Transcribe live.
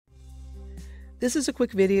This is a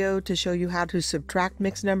quick video to show you how to subtract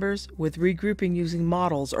mixed numbers with regrouping using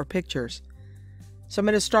models or pictures. So I'm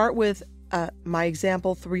going to start with my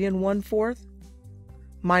example 3 1/4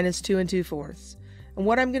 minus 2 2/4. And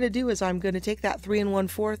what I'm going to do is I'm going to take that 3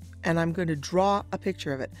 1/4 and I'm going to draw a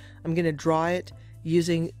picture of it. I'm going to draw it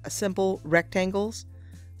using simple rectangles.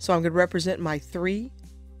 So I'm going to represent my 3,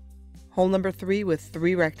 whole number 3 with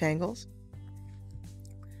 3 rectangles.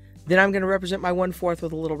 Then I'm going to represent my 1/4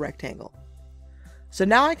 with a little rectangle. So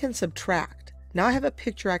now I can subtract. Now I have a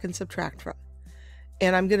picture I can subtract from.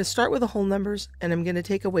 And I'm going to start with the whole numbers, and I'm going to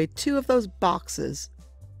take away 2 of those boxes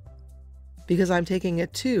because I'm taking a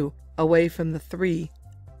 2 away from the 3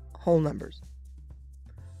 whole numbers.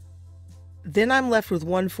 Then I'm left with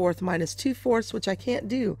 1/4 minus 2/4, which I can't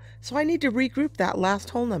do. So I need to regroup that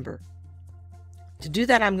last whole number. To do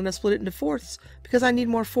that, I'm going to split it into fourths because I need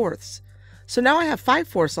more fourths. So now I have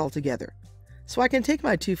 5/4 altogether. So I can take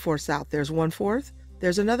my 2/4 out. There's 1/4,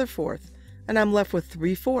 there's another 4th, and I'm left with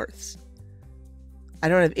 3/4. I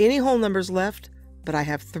don't have any whole numbers left, but I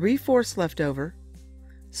have 3/4 left over.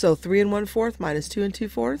 So 3 1/4 minus 2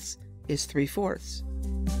 2/4 is 3/4.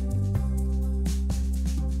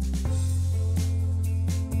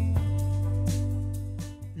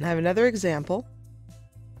 And I have another example.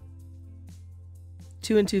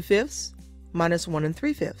 2 2/5 minus 1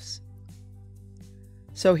 3/5.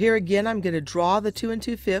 So here again, I'm going to draw the 2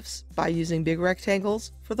 2/5 by using big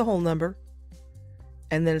rectangles for the whole number,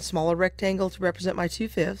 and then a smaller rectangle to represent my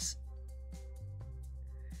 2/5.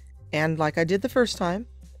 And like I did the first time,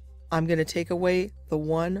 I'm going to take away the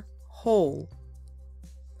 1 whole.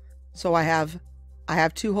 So I have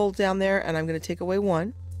 2 wholes down there, and I'm going to take away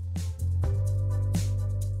 1.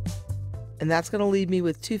 And that's going to leave me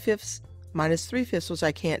with 2/5 minus 3/5, which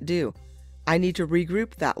I can't do. I need to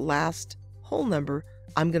regroup that last whole number.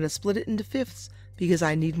 I'm going to split it into fifths because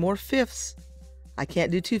I need more fifths. I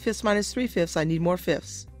can't do 2/5 minus 3/5. I need more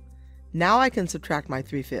fifths. Now I can subtract my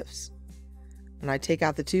 3/5. And I take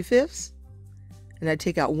out the 2/5, and I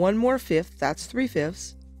take out 1 more fifth. That's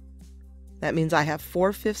 3/5. That means I have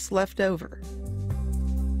 4/5 left over.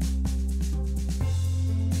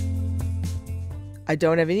 I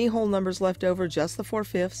don't have any whole numbers left over, just the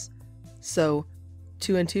 4/5. So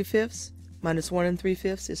 2 2/5 minus 1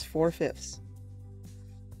 3/5 is 4/5.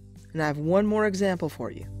 And I have one more example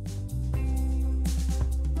for you.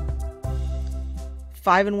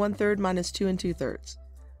 5 1/3 minus 2 2/3.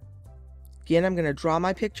 Again, I'm going to draw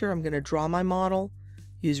my picture. I'm going to draw my model.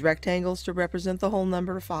 Use rectangles to represent the whole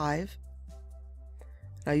number 5.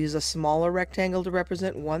 I'll use a smaller rectangle to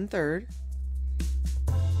represent 1/3.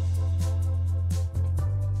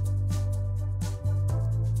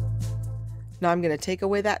 Now I'm going to take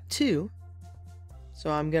away that 2. So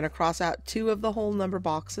I'm going to cross out 2 of the whole number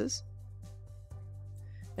boxes.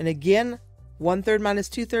 And again, 1/3 minus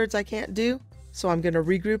 2/3 I can't do. So I'm going to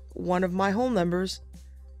regroup one of my whole numbers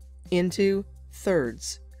into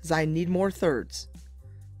thirds because I need more thirds.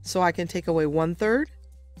 So I can take away 1/3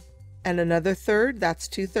 and another third. That's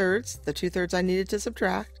 2/3. The 2/3 I needed to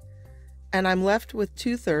subtract. And I'm left with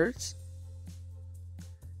 2/3.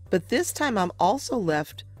 But this time I'm also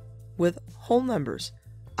left with whole numbers.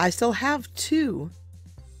 I still have 2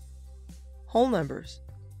 whole numbers.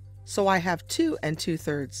 So I have 2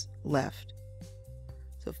 2/3 left.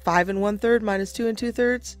 So 5 1/3 minus 2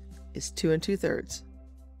 2/3 is 2 2/3.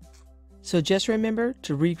 So just remember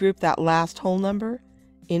to regroup that last whole number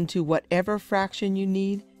into whatever fraction you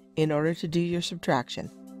need in order to do your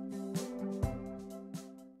subtraction.